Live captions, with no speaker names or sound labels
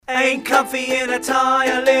Ain't comfy in a tie,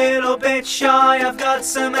 a little bit shy. I've got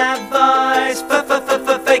some advice.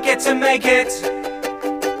 Fake it to make it.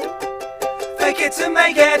 Fake it to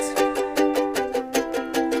make it.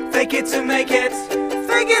 Fake it to make it.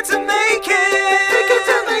 Fake it to make it.